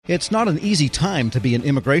It's not an easy time to be an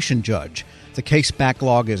immigration judge. The case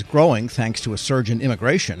backlog is growing thanks to a surge in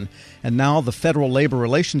immigration, and now the Federal Labor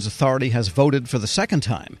Relations Authority has voted for the second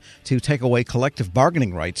time to take away collective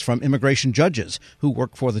bargaining rights from immigration judges who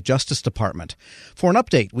work for the Justice Department. For an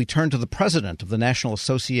update, we turn to the president of the National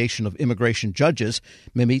Association of Immigration Judges,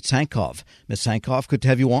 Mimit Sankov. Ms. Sankov, good to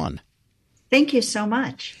have you on. Thank you so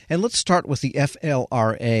much. And let's start with the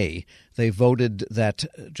FLRA. They voted that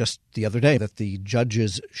just the other day that the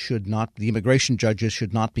immigration judges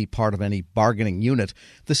should not be part of any bargaining unit.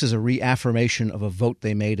 This is a reaffirmation of a vote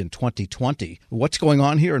they made in 2020. What's going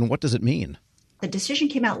on here and what does it mean? The decision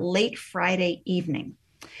came out late Friday evening.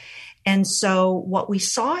 And so what we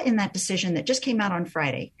saw in that decision that just came out on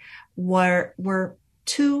Friday were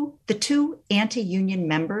the two anti-union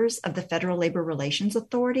members of the Federal Labor Relations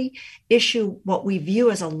Authority issue what we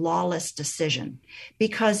view as a lawless decision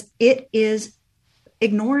because it is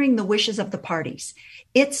ignoring the wishes of the parties.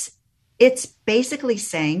 It's basically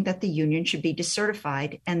saying that the union should be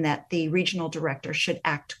decertified and that the regional director should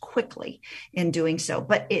act quickly in doing so.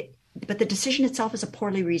 But the decision itself is a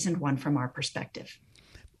poorly reasoned one from our perspective.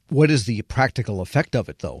 What is the practical effect of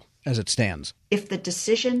it, though, as it stands? If the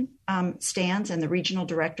decision stands and the regional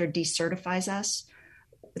director decertifies us,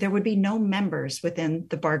 there would be no members within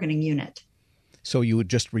the bargaining unit. So you would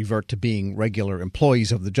just revert to being regular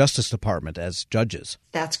employees of the Justice Department as judges?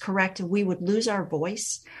 That's correct. We would lose our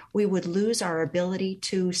voice. We would lose our ability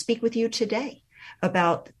to speak with you today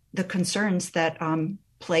about the concerns that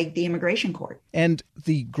plagued the immigration court. And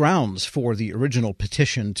the grounds for the original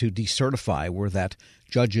petition to decertify were that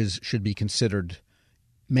judges should be considered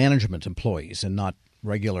management employees and not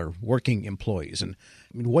regular working employees. And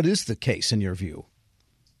I mean, what is the case in your view?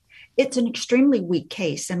 It's an extremely weak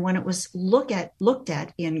case. And when it was looked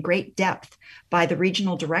at in great depth by the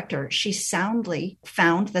regional director, she soundly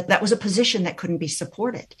found that was a position that couldn't be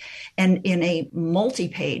supported. And in a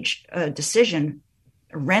multi-page decision,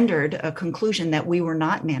 rendered a conclusion that we were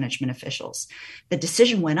not management officials. The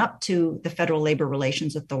decision went up to the Federal Labor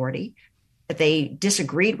Relations Authority. They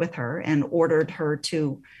disagreed with her and ordered her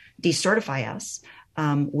to decertify us.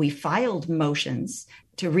 We filed motions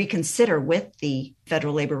to reconsider with the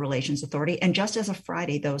Federal Labor Relations Authority. And just as of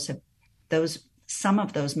Friday, some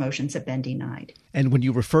of those motions have been denied. And when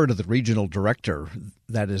you refer to the regional director,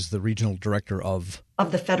 that is the regional director of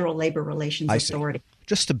the Federal Labor Relations Authority.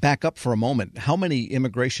 Just to back up for a moment, how many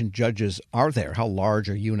immigration judges are there? How large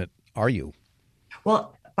a unit are you?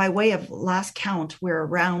 Well, by way of last count, we're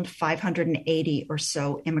around 580 or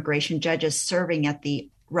so immigration judges serving at the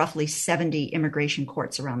roughly 70 immigration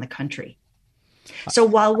courts around the country. So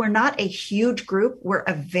while we're not a huge group, we're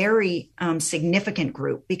a very significant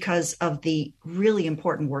group because of the really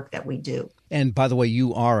important work that we do. And by the way,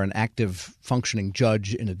 you are an active functioning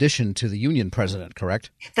judge in addition to the union president, correct?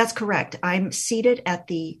 That's correct. I'm seated at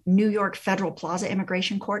the New York Federal Plaza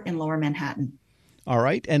Immigration Court in Lower Manhattan. All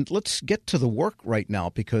right. And let's get to the work right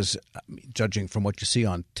now because judging from what you see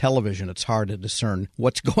on television, it's hard to discern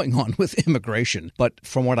what's going on with immigration. But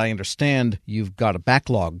from what I understand, you've got a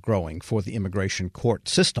backlog growing for the immigration court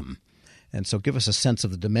system. And so give us a sense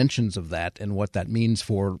of the dimensions of that and what that means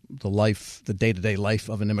for the day-to-day life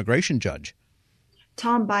of an immigration judge.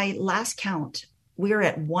 Tom, by last count, we're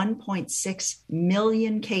at 1.6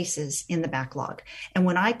 million cases in the backlog. And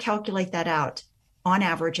when I calculate that out, on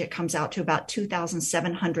average, it comes out to about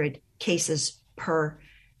 2,700 cases per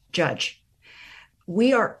judge.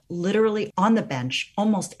 We are literally on the bench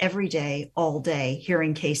almost every day, all day,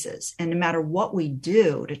 hearing cases. And no matter what we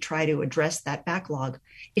do to try to address that backlog,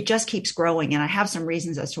 it just keeps growing. And I have some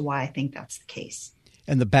reasons as to why I think that's the case.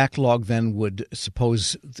 And the backlog then would,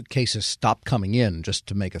 suppose the cases stop coming in, just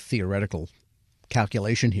to make a theoretical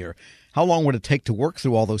calculation here. How long would it take to work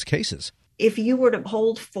through all those cases? If you were to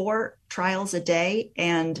hold 4 trials a day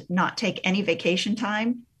and not take any vacation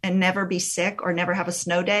time and never be sick or never have a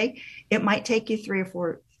snow day, it might take you 3 or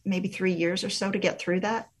 4, maybe 3 years or so to get through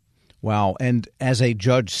that. Wow. And as a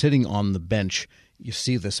judge sitting on the bench, you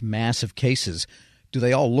see this massive cases. Do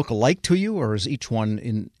they all look alike to you, or is each one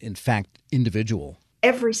in fact individual?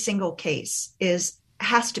 Every single case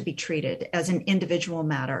has to be treated as an individual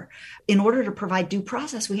matter. In order to provide due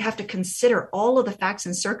process, we have to consider all of the facts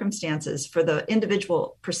and circumstances for the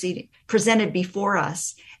individual proceeding presented before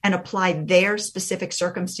us and apply their specific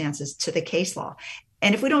circumstances to the case law.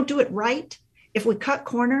 And if we don't do it right, if we cut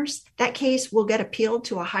corners, that case will get appealed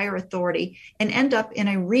to a higher authority and end up in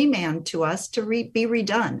a remand to us to be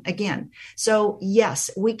redone again. So yes,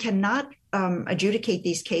 we cannot adjudicate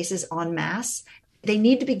these cases en masse They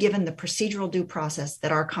need to be given the procedural due process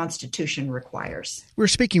that our Constitution requires. We're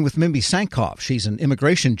speaking with Mimby Sankoff. She's an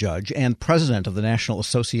immigration judge and president of the National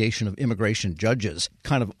Association of Immigration Judges.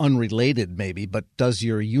 Kind of unrelated, maybe, but does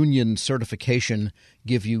your union certification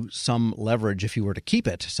give you some leverage, if you were to keep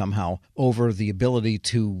it somehow, over the ability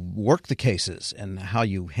to work the cases and how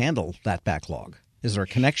you handle that backlog? Is there a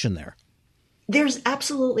connection there? There's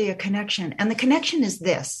absolutely a connection. And the connection is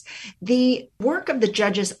this. The work of the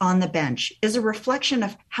judges on the bench is a reflection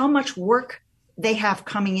of how much work they have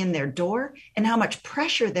coming in their door and how much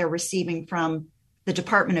pressure they're receiving from the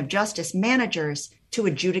Department of Justice managers to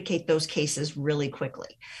adjudicate those cases really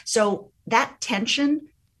quickly. So that tension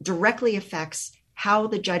directly affects how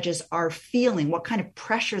the judges are feeling, what kind of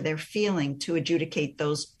pressure they're feeling to adjudicate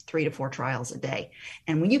those 3 to 4 trials a day.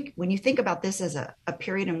 And when you think about this as a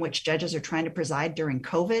period in which judges are trying to preside during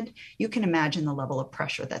COVID, you can imagine the level of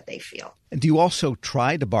pressure that they feel. And do you also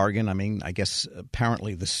try to bargain? I mean, I guess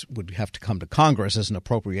apparently this would have to come to Congress as an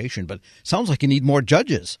appropriation, but it sounds like you need more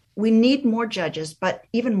judges. We need more judges, but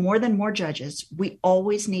even more than more judges, we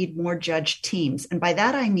always need more judge teams. And by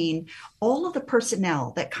that, I mean all of the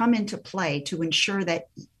personnel that come into play to ensure that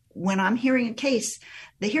when I'm hearing a case,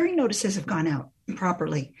 the hearing notices have gone out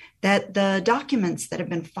properly, that the documents that have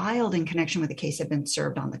been filed in connection with the case have been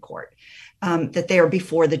served on the court, that they are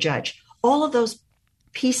before the judge. All of those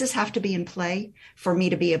pieces have to be in play for me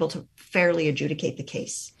to be able to fairly adjudicate the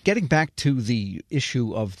case. Getting back to the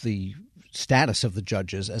issue of the status of the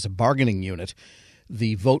judges as a bargaining unit,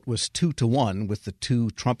 the vote was 2-1 with the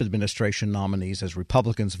 2 Trump administration nominees as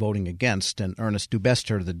Republicans voting against and Ernest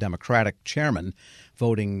Dubester, the Democratic chairman,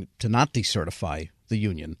 voting to not decertify the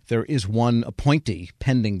union. There is one appointee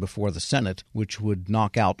pending before the Senate, which would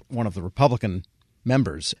knock out one of the Republican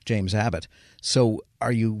members, James Abbott. So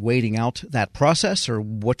are you waiting out that process, or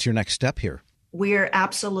what's your next step here? We're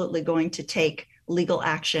absolutely going to take legal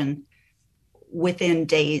action within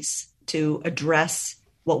days to address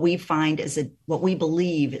what we find is what we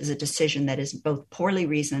believe is a decision that is both poorly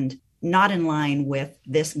reasoned, not in line with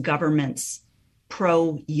this government's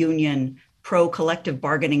pro-union, pro-collective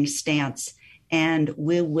bargaining stance, and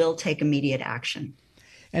we will take immediate action.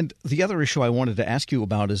 And the other issue I wanted to ask you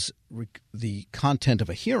about is the content of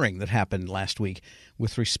a hearing that happened last week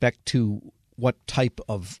with respect to what type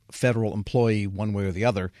of federal employee, one way or the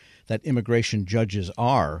other, that immigration judges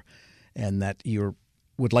are, and that you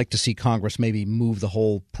would like to see Congress maybe move the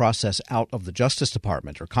whole process out of the Justice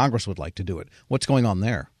Department, or Congress would like to do it. What's going on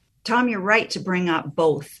there? Tom, you're right to bring up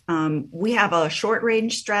both. We have a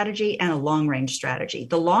short-range strategy and a long-range strategy.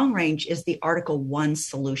 The long range is the Article 1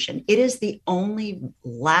 solution. It is the only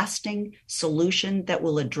lasting solution that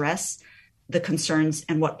will address the concerns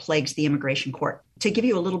and what plagues the immigration court. To give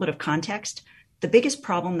you a little bit of context, the biggest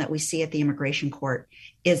problem that we see at the immigration court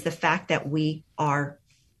is the fact that we are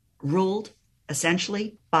ruled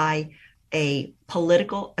essentially by a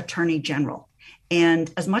political attorney general. And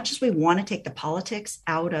as much as we want to take the politics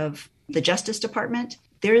out of the Justice Department,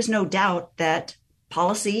 there is no doubt that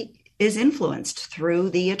policy is influenced through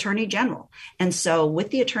the attorney general. And so with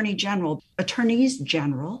the attorneys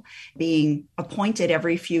general being appointed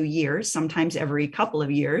every few years, sometimes every couple of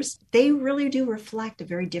years, they really do reflect a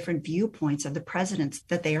very different viewpoints of the presidents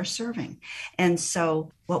that they are serving. And so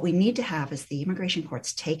what we need to have is the immigration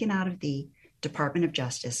courts taken out of the Department of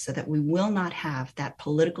Justice so that we will not have that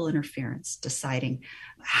political interference deciding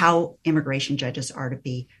how immigration judges are to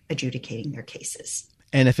be adjudicating their cases.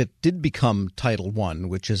 And if it did become Title I,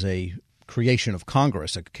 which is a creation of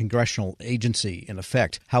Congress, a congressional agency in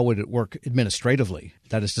effect, how would it work administratively?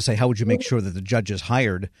 That is to say, how would you make sure that the judges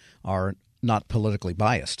hired are not politically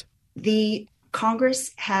biased? The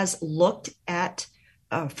Congress has looked at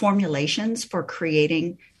formulations for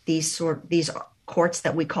creating these courts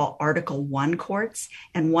that we call Article 1 courts,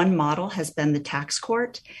 and one model has been the tax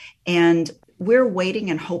court. And we're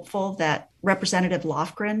waiting and hopeful that Representative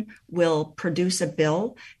Lofgren will produce a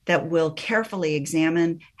bill that will carefully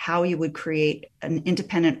examine how you would create an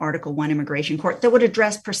independent Article 1 immigration court that would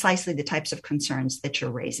address precisely the types of concerns that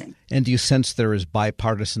you're raising. And do you sense there is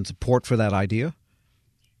bipartisan support for that idea?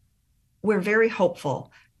 We're very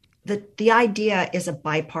hopeful. The idea is it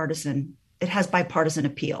has bipartisan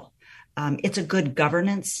appeal. It's a good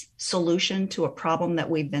governance solution to a problem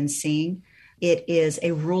that we've been seeing. It is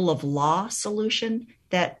a rule of law solution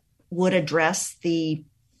that would address the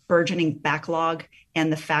burgeoning backlog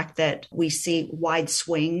and the fact that we see wide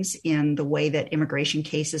swings in the way that immigration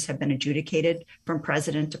cases have been adjudicated from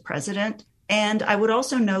president to president. And I would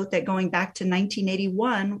also note that going back to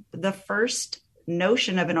 1981, the first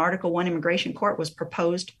notion of an Article 1 immigration court was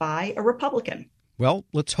proposed by a Republican. Well,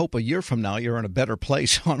 let's hope a year from now you're in a better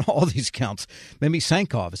place on all these counts. Mimi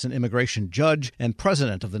Sankov is an immigration judge and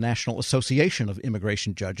president of the National Association of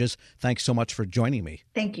Immigration Judges. Thanks so much for joining me.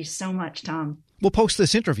 Thank you so much, Tom. We'll post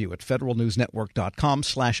this interview at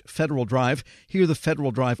federalnewsnetwork.com/Federal Drive. Hear the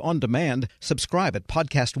Federal Drive on demand. Subscribe at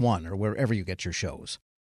Podcast One or wherever you get your shows.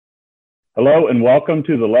 Hello and welcome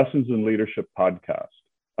to the Lessons in Leadership podcast.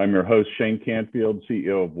 I'm your host, Shane Canfield,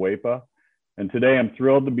 CEO of WEPA. And today I'm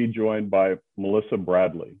thrilled to be joined by Melissa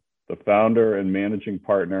Bradley, the founder and managing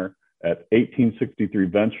partner at 1863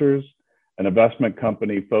 Ventures, an investment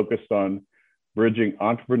company focused on bridging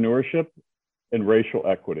entrepreneurship and racial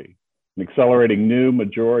equity and accelerating new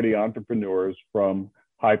majority entrepreneurs from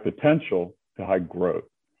high potential to high growth.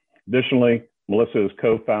 Additionally, Melissa is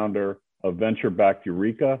co-founder of Venture-Backed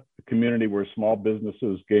Eureka, a community where small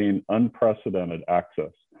businesses gain unprecedented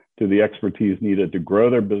access to the expertise needed to grow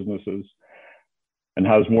their businesses, and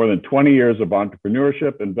has more than 20 years of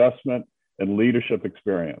entrepreneurship, investment, and leadership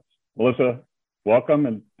experience. Melissa, welcome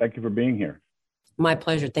and thank you for being here. My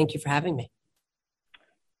pleasure. Thank you for having me.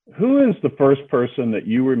 Who is the first person that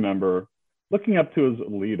you remember looking up to as a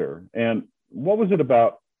leader, and what was it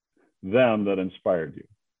about them that inspired you?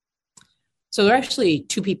 So there are actually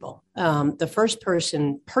two people. The first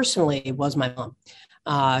person personally was my mom.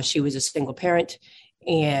 She was a single parent.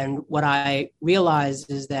 And what I realized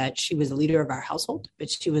is that she was the leader of our household, but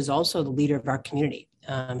she was also the leader of our community.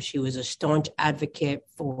 She was a staunch advocate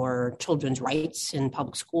for children's rights in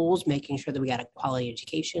public schools, making sure that we got a quality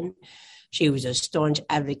education. She was a staunch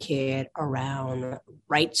advocate around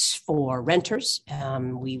rights for renters.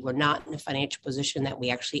 We were not in a financial position that we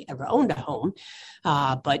actually ever owned a home,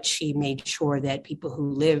 but she made sure that people who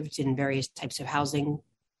lived in various types of housing,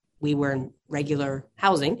 we were in regular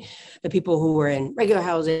housing. The people who were in regular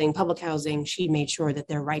housing, public housing, she made sure that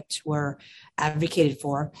their rights were advocated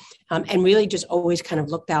for, and really just always kind of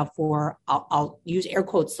looked out for, I'll use air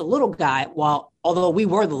quotes, the little guy, although we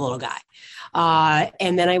were the little guy.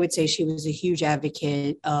 And then I would say she was a huge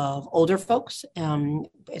advocate of older folks.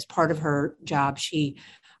 As part of her job, she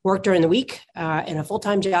worked during the week in a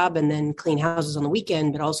full-time job and then cleaned houses on the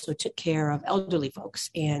weekend, but also took care of elderly folks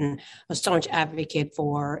and a staunch advocate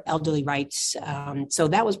for elderly rights. So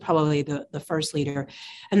that was probably the first leader.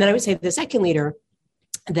 And then I would say the second leader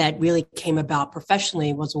that really came about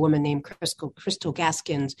professionally was a woman named Crystal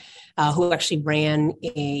Gaskins, who actually ran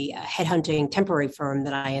a headhunting temporary firm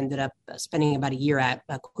that I ended up spending about a year at.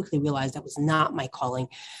 I quickly realized that was not my calling.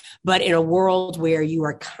 But in a world where you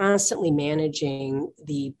are constantly managing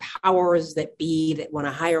the powers that be that want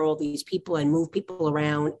to hire all these people and move people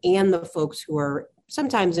around, and the folks who are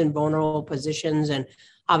sometimes in vulnerable positions and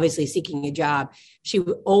obviously seeking a job, she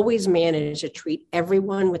would always manage to treat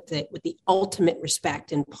everyone with the ultimate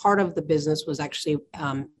respect. And part of the business was actually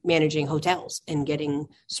managing hotels and getting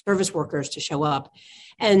service workers to show up.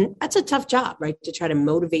 And that's a tough job, right? To try to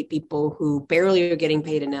motivate people who barely are getting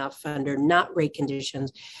paid enough under not great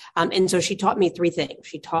conditions. And so she taught me three things.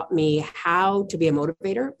 She taught me how to be a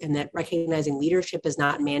motivator, and that recognizing leadership is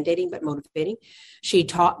not mandating, but motivating. She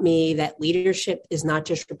taught me that leadership is not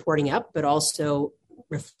just reporting up, but also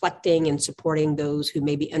reflecting and supporting those who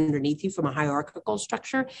may be underneath you from a hierarchical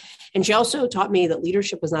structure. And she also taught me that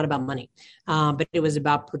leadership was not about money, but it was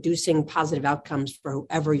about producing positive outcomes for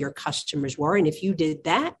whoever your customers were. And if you did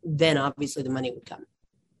that, then obviously the money would come.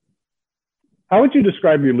 How would you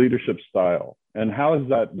describe your leadership style, and how has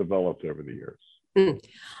that developed over the years?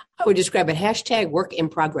 I would describe it #work in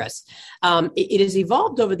progress. It has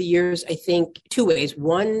evolved over the years, I think, two ways.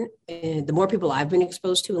 One, the more people I've been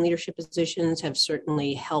exposed to in leadership positions have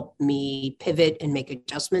certainly helped me pivot and make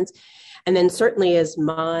adjustments. And then certainly as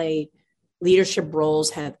my leadership roles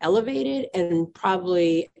have elevated, and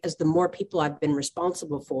probably as the more people I've been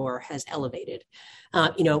responsible for has elevated.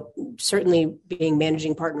 Certainly being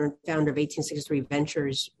managing partner and founder of 1863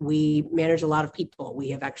 Ventures, we manage a lot of people. We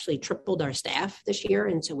have actually tripled our staff this year.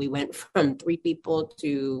 And so we went from 3 people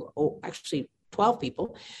to actually 12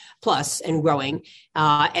 people plus and growing.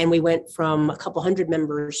 And we went from a couple hundred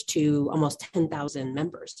members to almost 10,000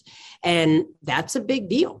 members. And that's a big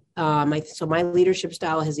deal. So my leadership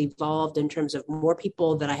style has evolved in terms of more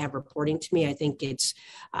people that I have reporting to me. I think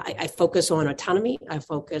I focus on autonomy.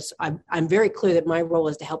 I'm very clear that my role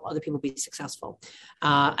is to help other people be successful.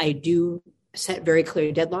 I do set very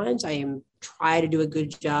clear deadlines. I try to do a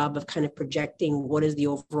good job of kind of projecting what is the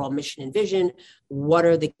overall mission and vision, what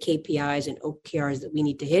are the KPIs and OKRs that we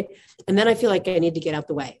need to hit. And then I feel like I need to get out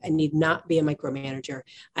the way. I need not be a micromanager.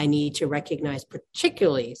 I need to recognize,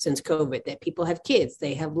 particularly since COVID, that people have kids,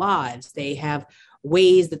 they have lives, they have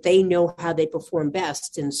ways that they know how they perform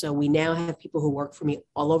best. And so we now have people who work for me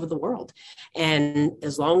all over the world. And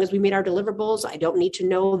as long as we meet our deliverables, I don't need to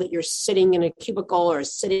know that you're sitting in a cubicle or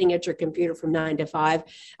sitting at your computer from 9 to 5.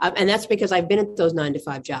 And that's because I've been at those 9 to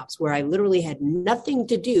 5 jobs where I literally had nothing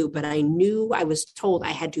to do, but I knew I was told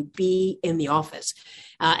I had to be in the office.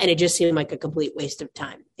 And it just seemed like a complete waste of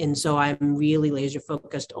time. And so I'm really laser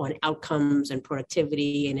focused on outcomes and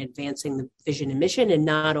productivity and advancing the vision and mission, and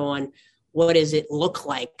not on what does it look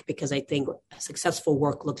like, because I think successful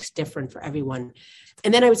work looks different for everyone.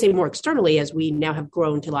 And then I would say more externally, as we now have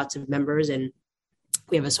grown to lots of members and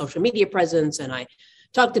we have a social media presence and I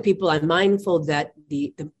talk to people, I'm mindful that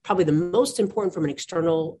the probably the most important from an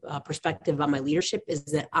external perspective about my leadership is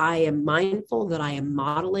that I am mindful that I am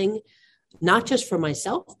modeling not just for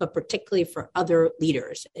myself, but particularly for other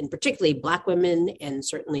leaders, and particularly Black women and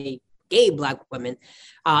certainly gay Black women.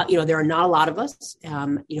 There are not a lot of us.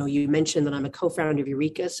 You mentioned that I'm a co-founder of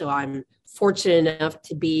Eureka, so I'm fortunate enough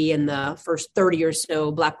to be in the first 30 or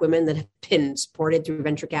so Black women that have been supported through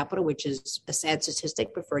venture capital, which is a sad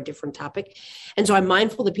statistic, but for a different topic. And so I'm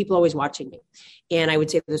mindful that people are always watching me. And I would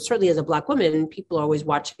say that certainly as a Black woman, people are always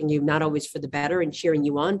watching you, not always for the better and cheering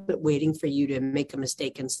you on, but waiting for you to make a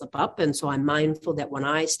mistake and slip up. And so I'm mindful that when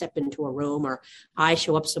I step into a room or I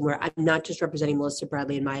show up somewhere, I'm not just representing Melissa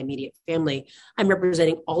Bradley and my immediate family. I'm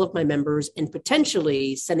representing all of my members and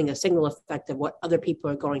potentially sending a signal effect of what other people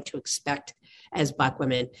are going to expect as Black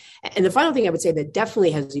women. And the final thing I would say that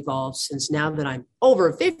definitely has evolved since now that I'm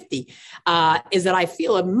over 50 is that I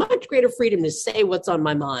feel a much greater freedom to say what's on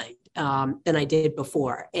my mind than I did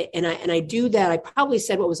before. And I do that. I probably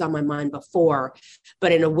said what was on my mind before,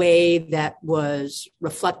 but in a way that was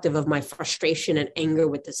reflective of my frustration and anger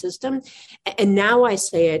with the system. And now I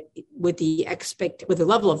say it with the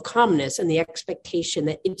level of calmness and the expectation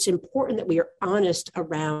that it's important that we are honest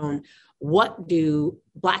around what do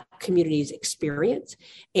Black communities experience,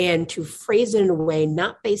 and to phrase it in a way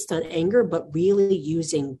not based on anger, but really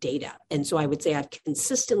using data. And so I would say I've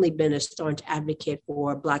consistently been a staunch advocate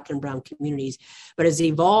for Black and brown communities, but has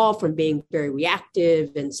evolved from being very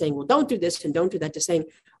reactive and saying, well, don't do this and don't do that, to saying,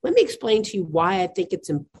 let me explain to you why I think it's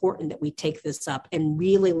important that we take this up, and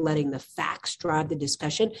really letting the facts drive the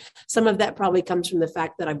discussion. Some of that probably comes from the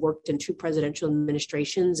fact that I've worked in 2 presidential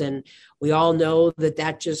administrations, and we all know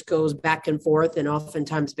that just goes back and forth and oftentimes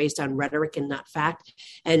based on rhetoric and not fact.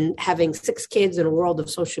 And having 6 kids in a world of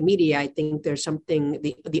social media, I think there's something,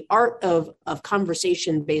 the art of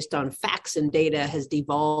conversation based on facts and data has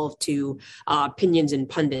devolved to opinions and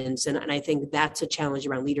pundits. And I think that's a challenge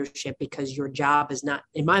around leadership, because your job is not,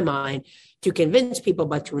 in my mind, to convince people,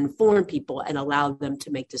 but to inform people and allow them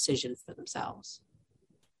to make decisions for themselves.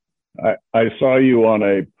 I saw you on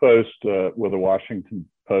a post with a Washington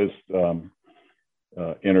Post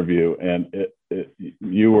interview, and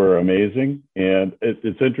you were amazing. And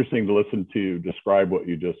it's interesting to listen to you describe what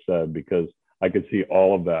you just said, because I could see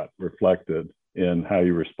all of that reflected in how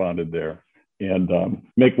you responded there. And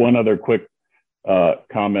make one other quick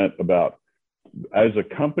comment about, as a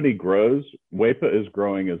company grows, WEPA is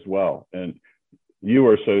growing as well. And you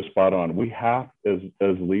are so spot on. We have, as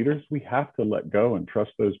leaders, we have to let go and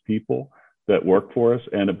trust those people that work for us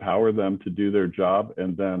and empower them to do their job,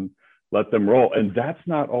 and then let them roll. And that's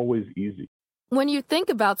not always easy. When you think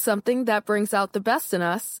about something that brings out the best in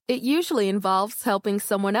us, it usually involves helping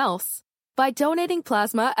someone else. By donating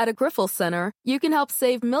plasma at a Grifols Center, you can help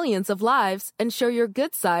save millions of lives and show your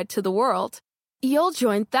good side to the world. You'll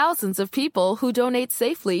join thousands of people who donate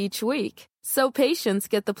safely each week, so patients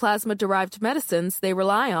get the plasma-derived medicines they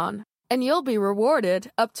rely on. And you'll be rewarded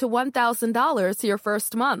up to $1,000 your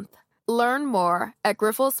first month. Learn more at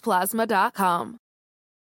grifolsplasma.com.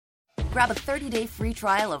 Grab a 30-day free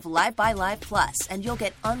trial of Live by Live Plus, and you'll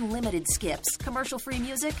get unlimited skips, commercial-free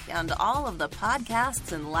music, and all of the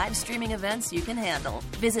podcasts and live streaming events you can handle.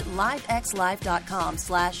 Visit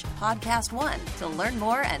livexlive.com/podcast1 to learn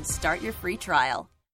more and start your free trial.